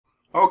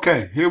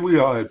Okay, here we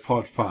are at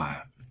part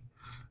 5.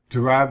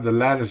 Derive the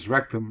lattice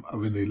rectum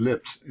of an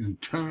ellipse in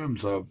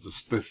terms of the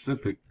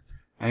specific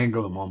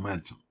angular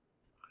momentum.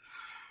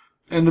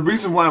 And the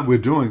reason why we're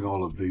doing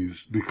all of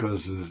these,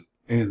 because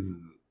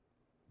in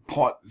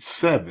part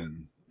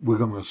 7, we're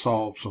going to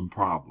solve some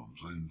problems,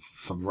 and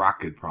some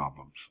rocket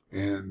problems.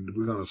 And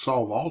we're going to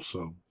solve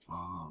also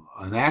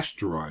an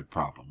asteroid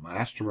problem, an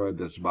asteroid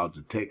that's about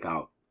to take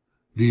out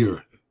the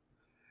Earth.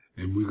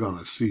 And we're going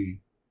to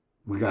see,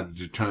 we got to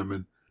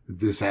determine if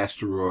this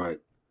asteroid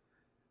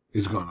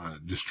is going to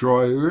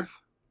destroy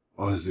Earth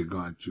or is it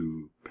going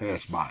to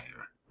pass by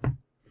Earth.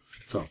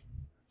 So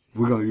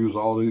we're going to use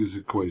all these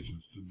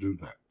equations to do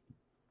that.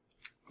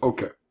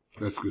 Okay,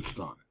 let's get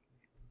started.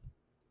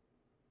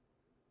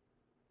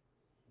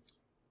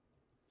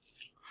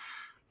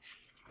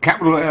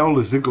 Capital L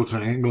is equal to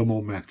angular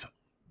momentum.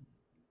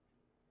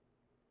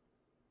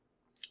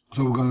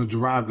 So we're going to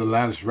derive the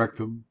lattice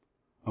rectum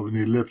of an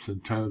ellipse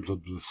in terms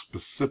of the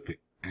specific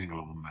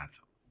angular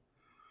momentum.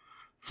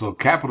 So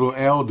capital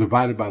L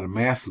divided by the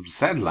mass of the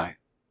satellite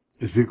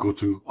is equal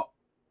to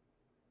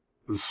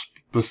the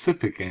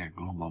specific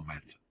angular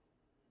momentum.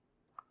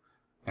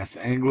 That's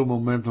angular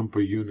momentum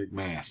per unit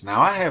mass. Now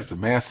I have the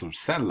mass of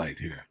satellite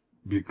here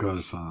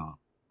because I'm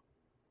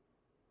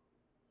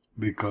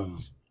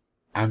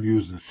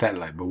using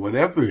satellite. But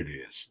whatever it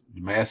is,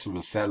 the mass of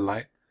a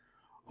satellite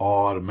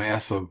or the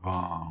mass of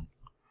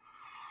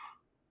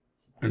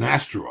an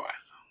asteroid,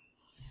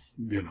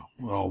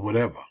 or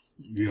whatever,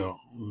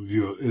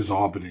 is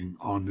orbiting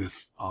on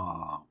this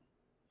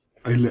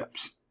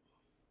ellipse.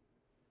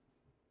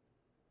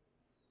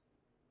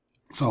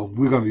 So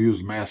we're going to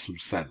use mass of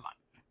satellite.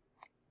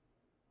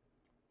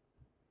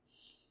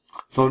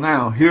 So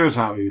now here's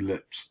our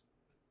ellipse.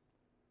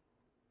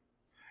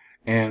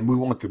 And we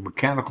want the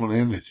mechanical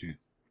energy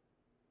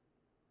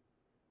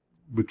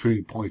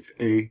between points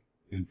A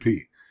and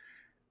P.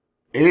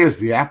 A is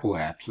the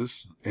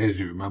apoapsis. As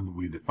you remember,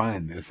 we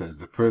defined this as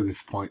the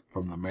furthest point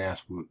from the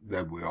mass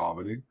that we're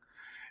orbiting.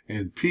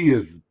 And P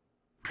is the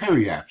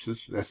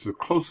periapsis. That's the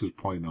closest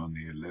point on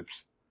the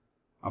ellipse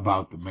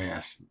about the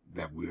mass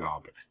that we're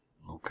orbiting.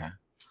 Okay?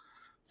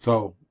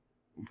 So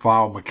for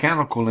our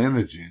mechanical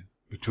energy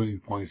between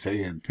points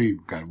A and P,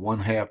 we've got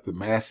 1/2 the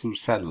mass of the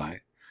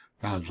satellite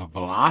times the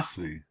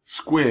velocity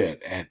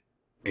squared at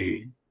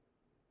A.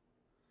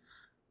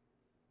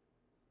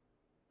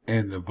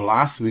 And the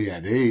velocity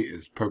at A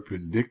is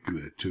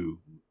perpendicular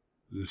to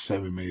the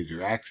 7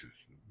 major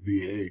axis,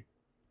 VA,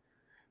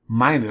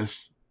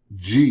 minus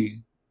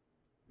G,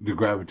 the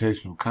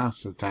gravitational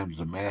constant, times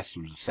the mass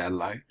of the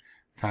satellite,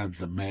 times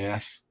the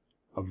mass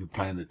of the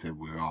planet that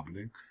we're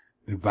orbiting,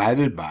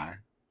 divided by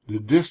the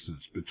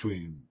distance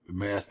between the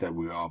mass that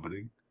we're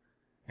orbiting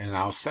and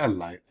our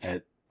satellite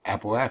at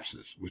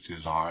apoapsis, which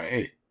is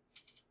RA.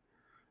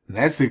 And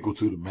that's equal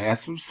to the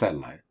mass of the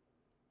satellite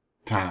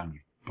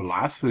times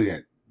velocity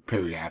at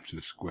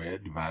periapsis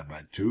squared divided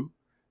by 2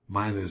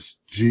 minus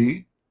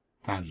G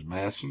times the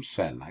mass of the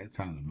satellite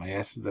times the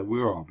mass that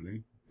we're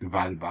orbiting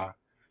divided by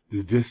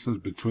the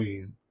distance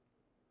between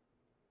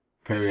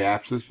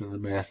periapsis and the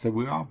mass that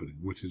we're orbiting,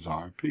 which is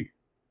RP.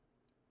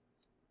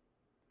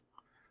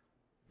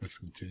 Let's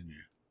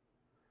continue.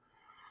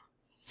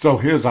 So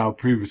here's our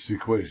previous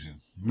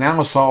equation.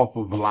 Now solve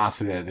for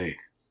velocity at A.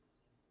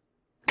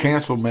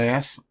 Cancel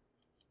mass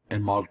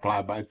and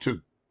multiply by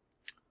 2.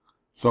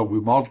 So we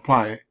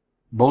multiply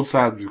both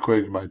sides of the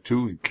equation by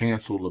 2 and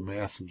cancel the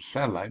mass of the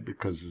satellite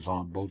because it's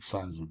on both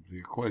sides of the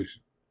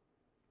equation.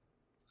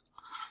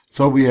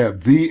 So we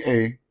have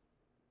VA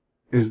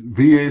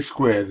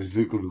squared is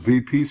equal to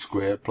VP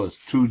squared plus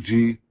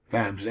 2G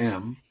times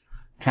M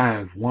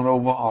times 1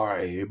 over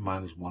RA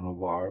minus 1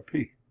 over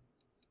RP.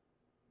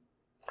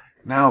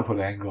 Now for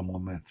the angular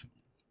momentum.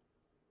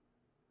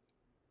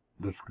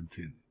 Let's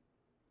continue.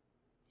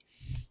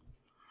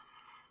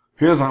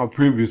 Here's our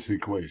previous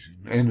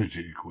equation,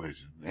 energy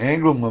equation.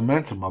 Angular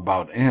momentum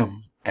about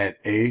M at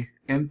A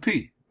and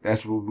P.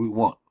 That's what we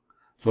want.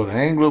 So the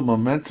angular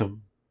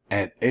momentum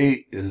at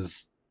A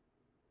is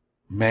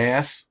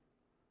mass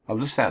of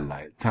the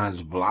satellite times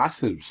the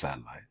velocity of the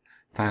satellite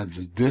times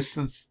the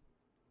distance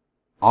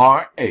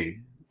RA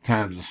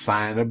times the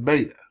sine of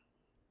beta.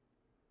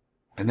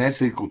 And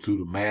that's equal to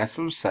the mass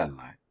of the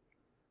satellite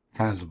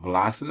times the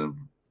velocity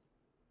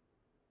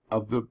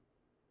of the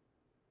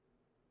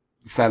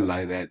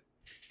satellite at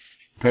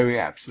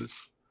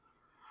periapsis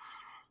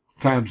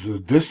times the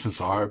distance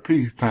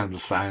RP times the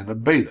sine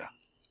of beta.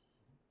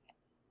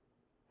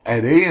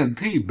 At A and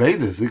P,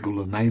 beta is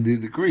equal to 90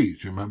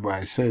 degrees. Remember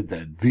I said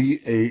that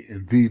VA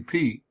and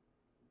VP,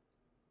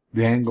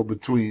 the angle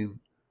between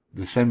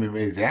the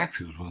semi-major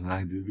axis was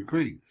 90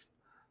 degrees.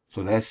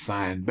 So that's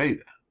sine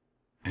beta.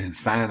 And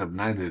sine of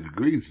 90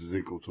 degrees is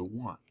equal to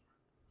 1.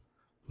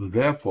 So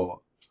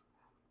therefore,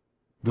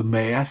 the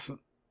mass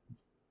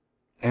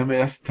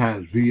MS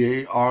times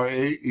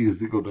VA-RA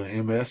is equal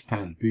to MS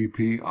times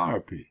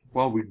VP-RP.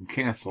 Well, we can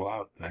cancel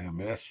out the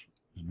MS,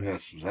 the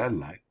mass of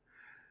satellite,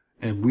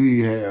 and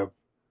we have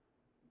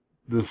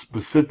the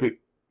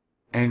specific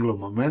angular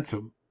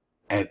momentum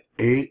at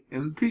A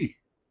and P,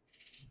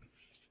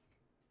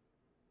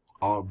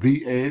 or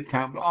VA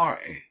times RA,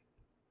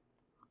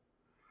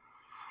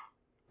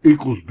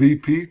 equals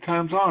VP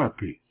times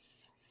RP.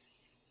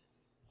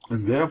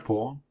 And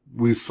therefore,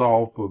 we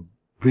solve for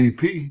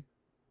VP,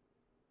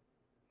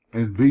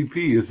 and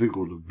VP is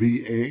equal to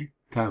VA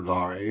times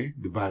RA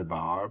divided by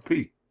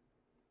RP.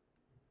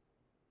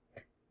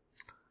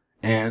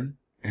 And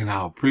in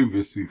our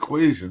previous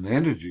equation,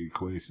 energy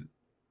equation,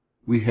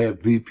 we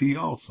have VP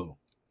also.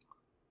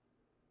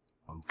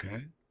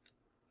 Okay?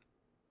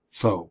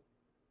 So,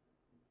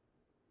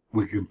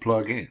 we can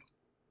plug in.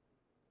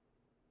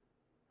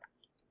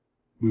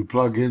 We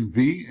plug in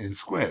V and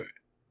square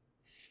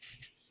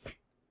it.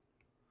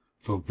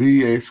 So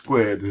VA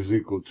squared is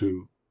equal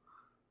to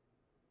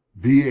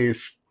VA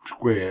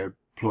squared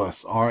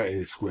plus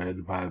RA squared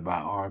divided by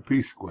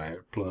RP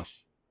squared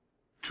plus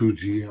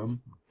 2GM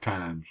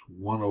times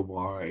 1 over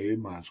RA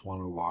minus 1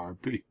 over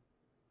RP.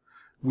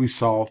 We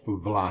solve for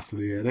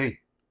velocity at A.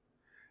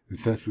 And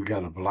since we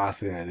got a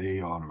velocity at A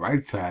on the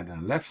right side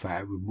and the left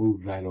side, we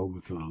move that over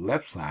to the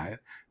left side,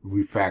 and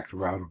we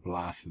factor out a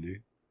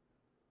velocity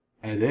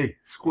at A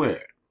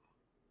squared.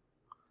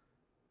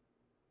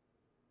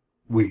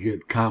 We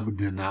get common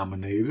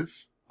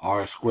denominators,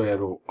 R squared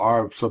or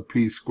R sub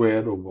P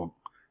squared over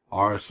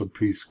R sub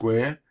P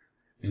squared,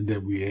 and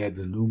then we add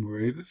the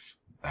numerators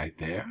right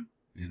there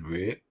in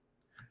red,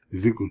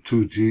 is equal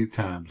to 2G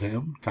times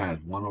M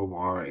times 1 over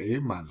RA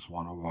minus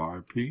 1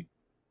 over RP.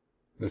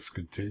 Let's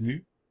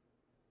continue.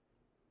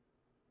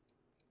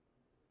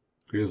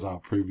 Here's our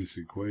previous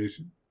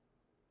equation.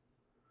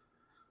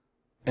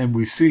 And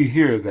we see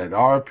here that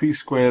RP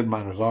squared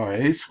minus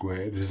RA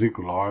squared is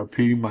equal to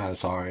RP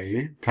minus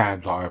RA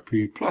times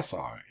RP plus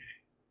RA.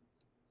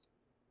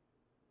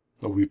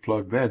 So we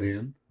plug that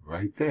in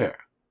right there.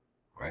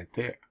 Right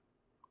there.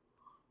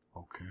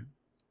 Okay.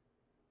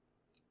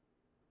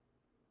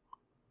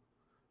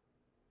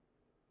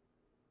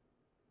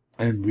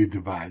 And we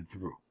divide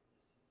through.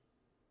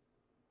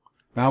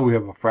 Now we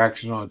have a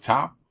fraction on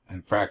top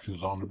and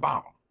fractions on the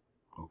bottom.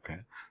 Okay.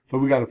 So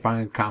we got to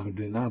find common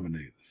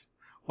denominators.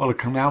 Well,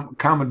 the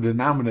common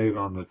denominator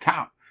on the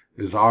top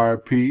is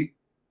RP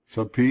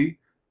sub P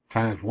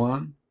times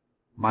 1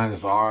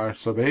 minus R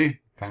sub A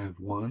times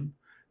 1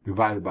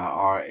 divided by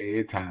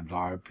RA times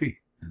RP.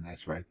 And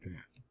that's right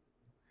there.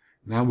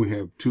 Now we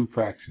have two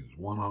fractions,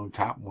 one on the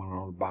top, one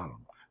on the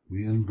bottom.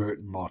 We invert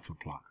and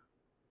multiply.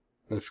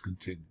 Let's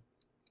continue.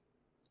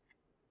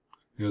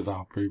 Here's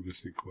our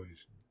previous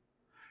equation.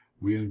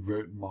 We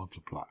invert and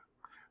multiply.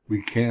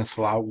 We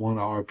cancel out 1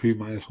 RP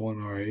minus 1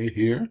 RA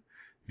here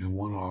and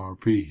 1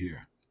 RP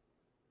here.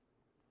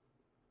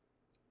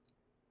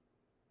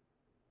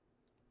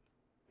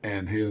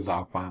 And here's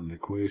our final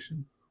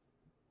equation.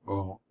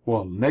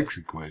 Well, next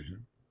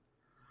equation.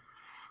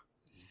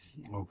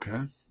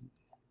 Okay.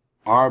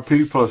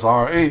 RP plus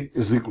RA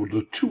is equal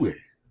to 2A.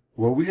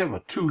 Well, we have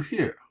a 2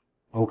 here.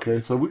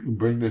 Okay, so we can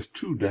bring this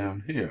 2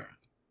 down here.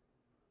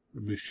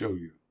 Let me show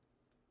you.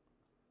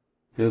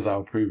 Here's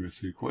our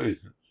previous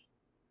equations.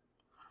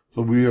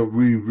 So we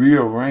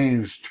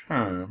rearrange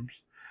terms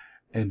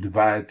and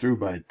divide through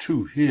by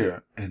 2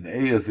 here, and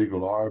A is equal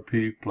to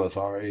RP plus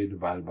RA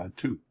divided by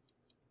 2.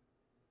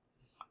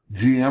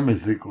 GM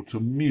is equal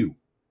to mu.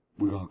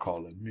 We're going to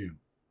call it mu.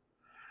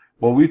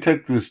 Well, we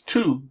take this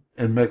 2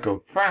 and make a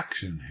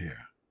fraction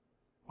here,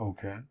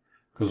 okay?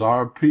 Because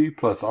RP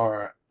plus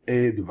RA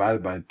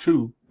divided by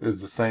 2 is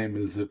the same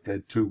as if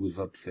that 2 was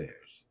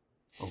upstairs,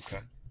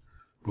 okay?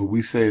 But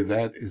we say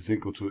that is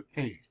equal to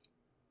A.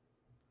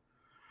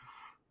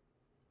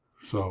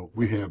 So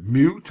we have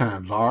mu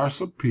times R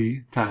sub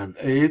P times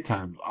A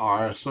times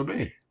R sub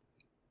A.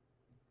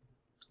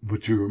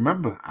 But you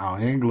remember, our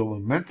angular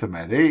momentum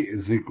at A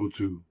is equal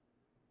to,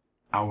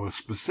 our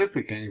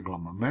specific angular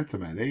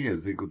momentum at A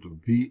is equal to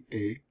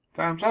VA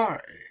times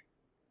RA.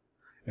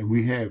 And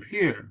we have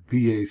here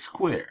VA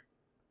squared.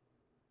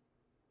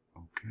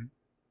 Okay.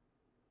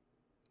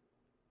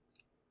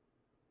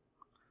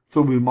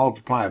 So we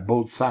multiply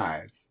both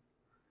sides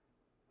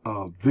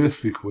of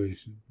this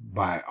equation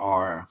by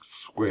R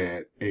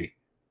squared A.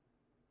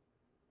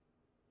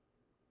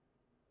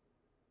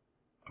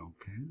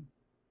 Okay.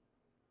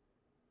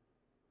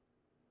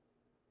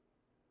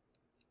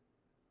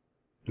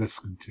 Let's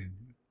continue.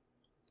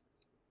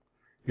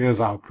 Here's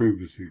our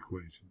previous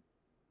equation.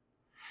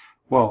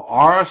 Well,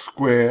 R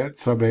squared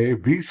sub A,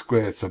 V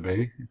squared sub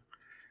A,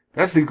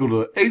 that's equal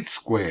to H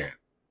squared.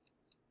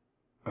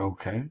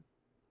 Okay.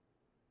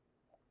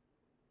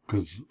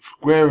 Because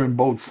squaring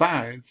both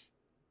sides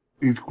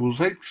equals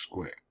H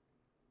squared.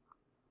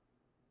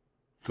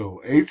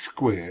 So H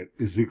squared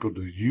is equal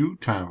to U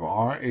times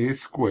RA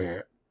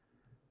squared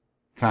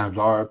times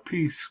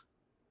RP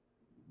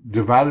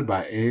divided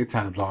by A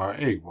times RA.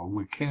 Well,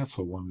 we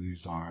cancel one of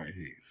these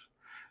RAs.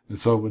 And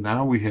so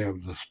now we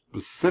have the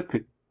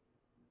specific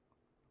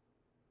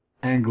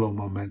angular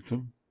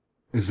momentum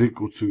is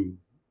equal to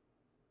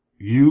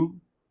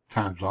U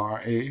times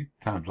RA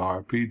times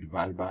RP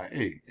divided by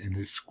A, and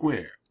it's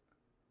squared.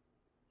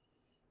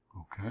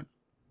 Okay.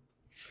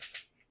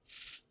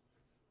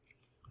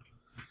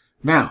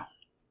 Now,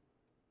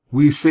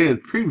 we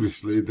said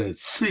previously that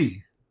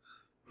C,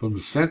 from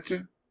the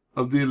center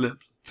of the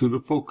ellipse to the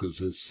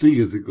focus, is C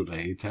is equal to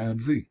A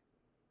times E.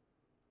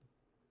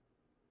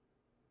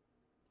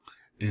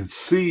 And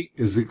C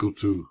is equal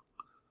to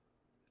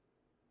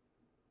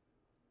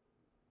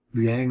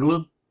the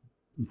angular.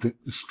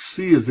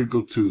 C is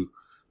equal to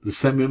the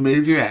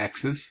semi-major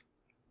axis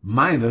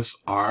minus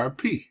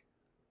RP.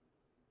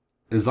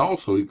 Is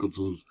also equal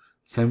to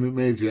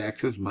semi-major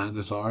axis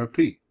minus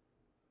RP.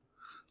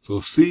 So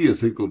C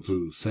is equal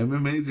to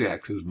semi-major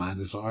axis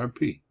minus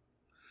RP.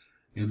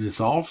 And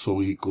it's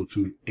also equal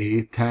to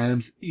A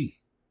times E.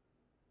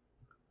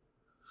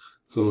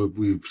 So if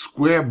we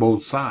square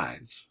both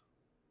sides,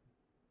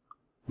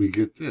 we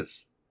get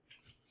this.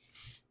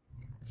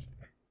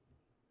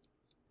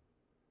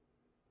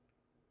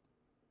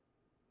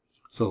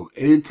 So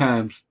A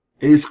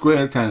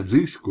squared times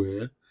E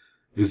squared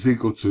is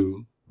equal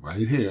to,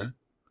 right here,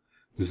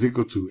 is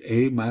equal to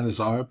A minus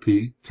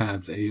RP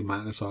times A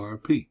minus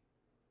RP.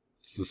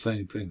 It's the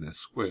same thing, that's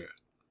squared.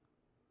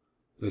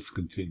 Let's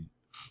continue.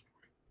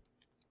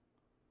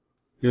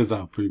 Here's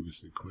our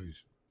previous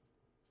equation.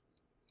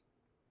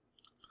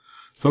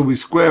 So we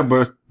square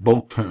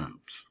both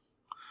terms.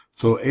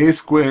 So A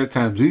squared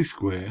times E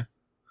squared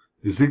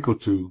is equal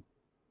to,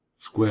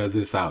 square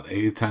this out,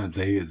 A times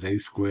A is A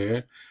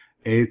squared,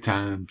 A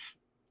times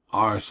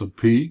R sub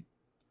P,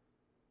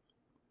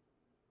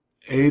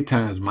 A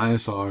times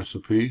minus R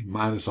sub P,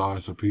 minus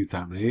R sub P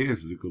times A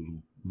is equal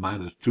to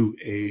minus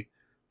 2A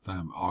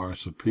times R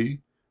sub P,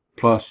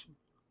 plus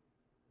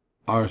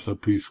R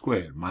sub P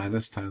squared.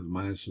 Minus times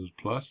minus is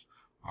plus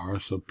R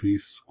sub P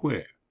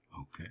squared.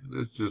 Okay,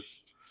 that's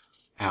just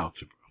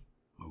algebra.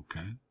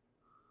 Okay.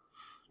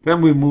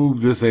 Then we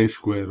move this A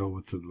squared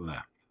over to the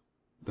left.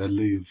 That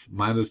leaves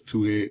minus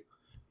 2A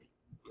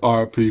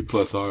RP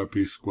plus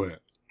RP squared.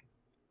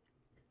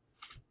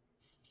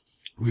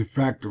 We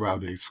factor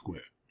out A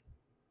squared.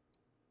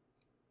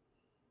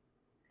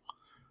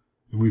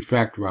 And we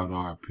factor out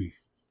RP.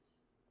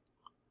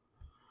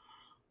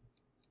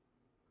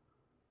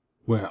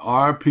 Where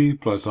RP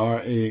plus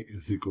RA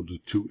is equal to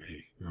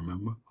 2A.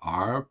 Remember?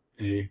 RA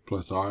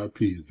plus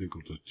RP is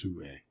equal to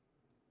 2A.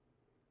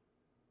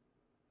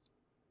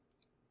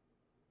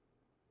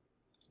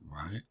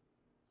 Right?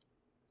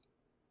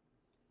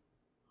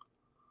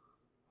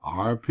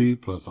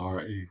 RP plus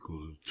RA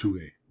equals to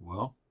 2A.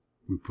 Well,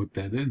 we put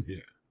that in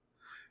here.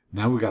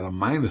 Now we got a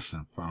minus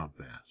in front of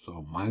that.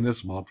 So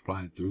minus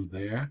multiplied through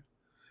there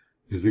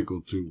is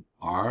equal to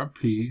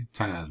RP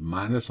times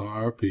minus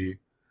RP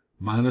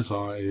minus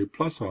RA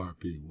plus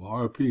RP.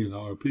 Well, RP and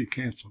RP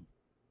cancel.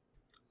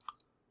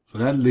 So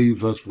that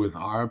leaves us with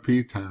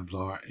RP times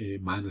RA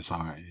minus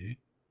RA.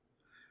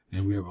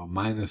 And we have a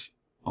minus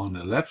on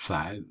the left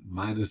side.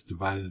 Minus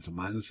divided into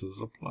minus is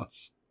a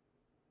plus.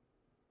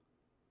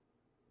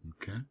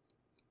 Okay?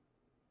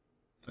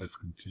 Let's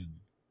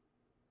continue.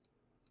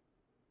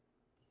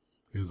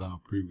 Here's our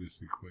previous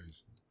equation.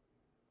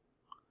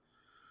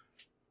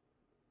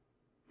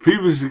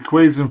 Previous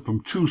equation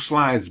from 2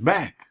 slides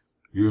back,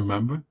 you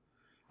remember?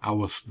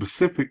 Our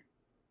specific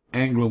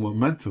angular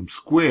momentum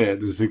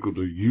squared is equal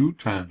to U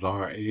times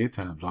RA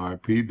times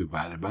RP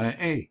divided by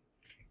A.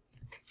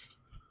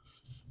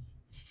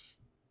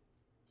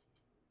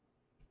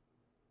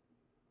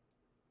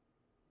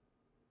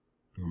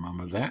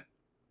 Remember that?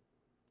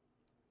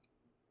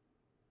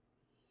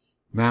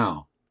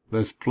 Now,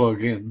 let's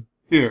plug in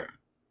here.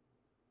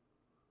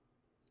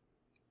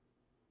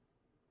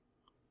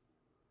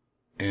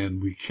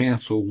 And we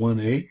cancel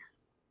 1A.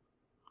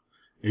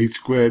 H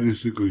squared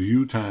is equal to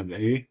U times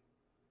A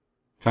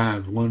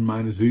times 1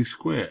 minus E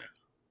squared.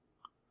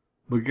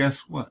 But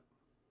guess what?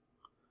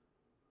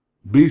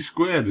 B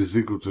squared is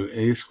equal to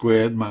A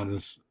squared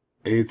minus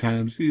A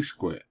times E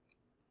squared.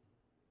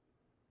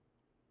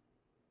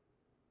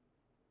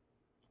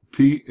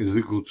 P is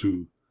equal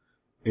to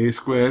A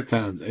squared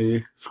times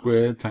E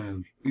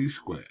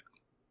squared.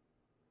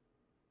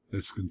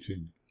 Let's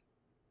continue.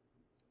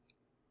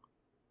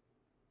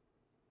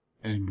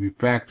 And we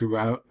factor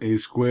out A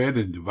squared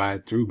and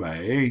divide through by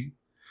A.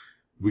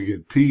 We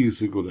get P is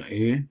equal to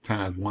A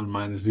times 1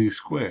 minus E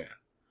squared.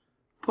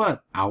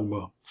 But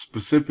our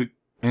specific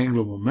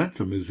angular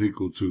momentum is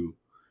equal to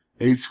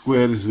H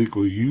squared is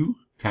equal to U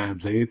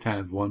times A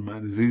times 1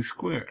 minus E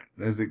squared.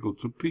 That's equal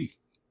to P,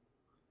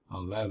 our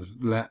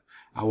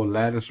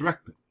lattice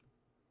rectum.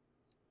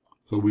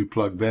 So we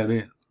plug that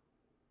in.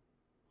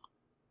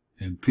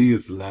 And P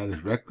is the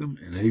lattice rectum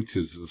and H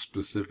is the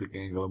specific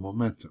angular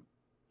momentum.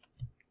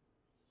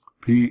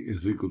 P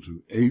is equal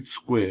to H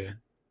squared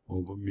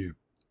over mu.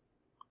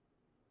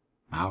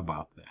 How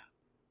about that?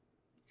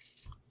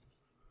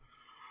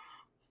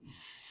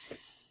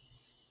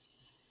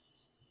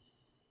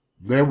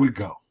 There we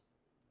go.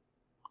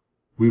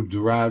 We've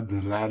derived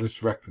the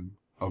lattice rectum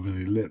of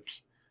an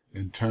ellipse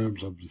in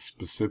terms of the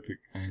specific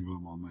angular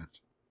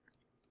momentum.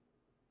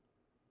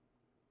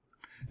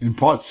 In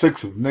part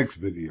 6 of the next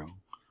video,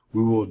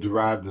 we will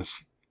derive the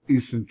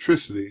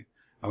eccentricity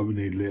of an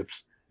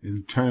ellipse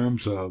in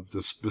terms of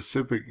the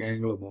specific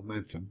angular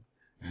momentum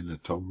and the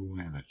total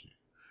energy.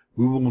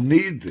 We will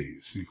need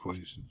these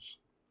equations.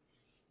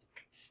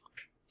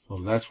 So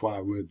that's why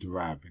we're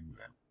deriving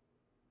them.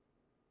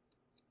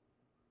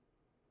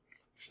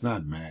 It's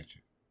not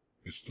magic.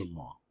 It's the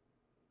law.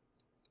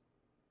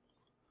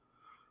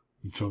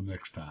 Until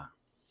next time.